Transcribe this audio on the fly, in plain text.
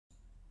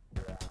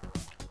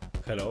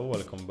Hello,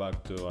 welcome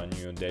back to a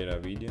new data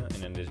video,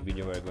 and in this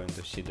video we are going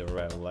to see the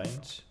rail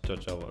lines,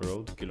 total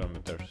road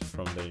kilometers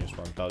from the years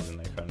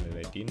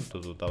 1918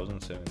 to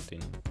 2017.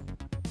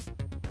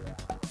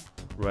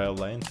 Rail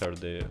lines are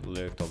the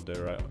length of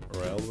the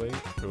railway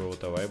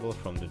route available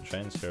from the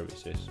train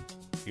services,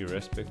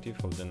 irrespective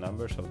of the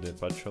numbers of the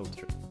patrol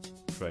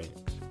trains.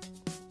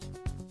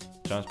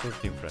 Transport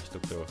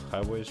infrastructure,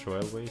 highways,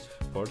 railways,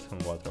 ports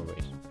and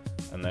waterways,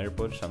 and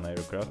airports and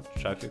aircraft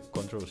traffic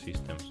control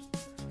systems,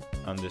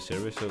 and the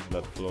services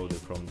that flow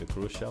from the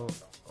crucial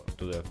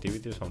to the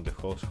activities of the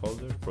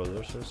householders,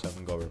 producers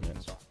and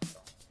governments.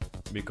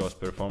 Because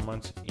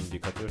performance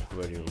indicators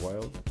vary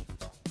widely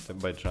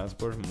by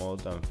transport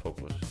mode and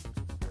focus,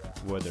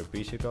 whether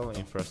physical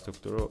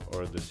infrastructure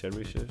or the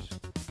services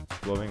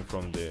flowing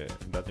from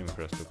that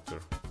infrastructure.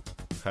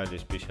 Highly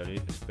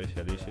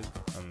specialized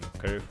and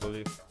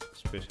carefully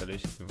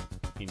specialized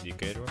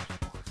indicators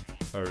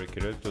are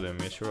required to the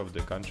measure of the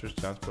country's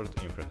transport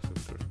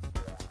infrastructure.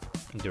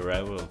 The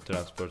railway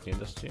transport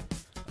industry,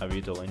 a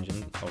vital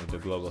engine of the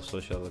global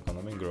social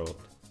economic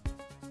growth.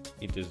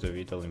 It is the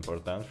vital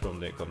importance from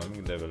the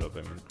economic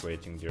development,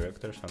 creating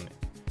direct and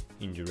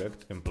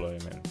indirect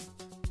employment,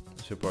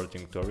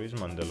 supporting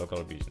tourism and the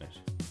local business.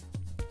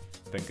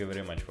 Thank you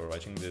very much for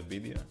watching this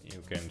video.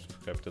 You can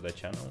subscribe to the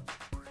channel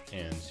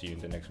and see you in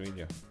the next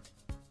video.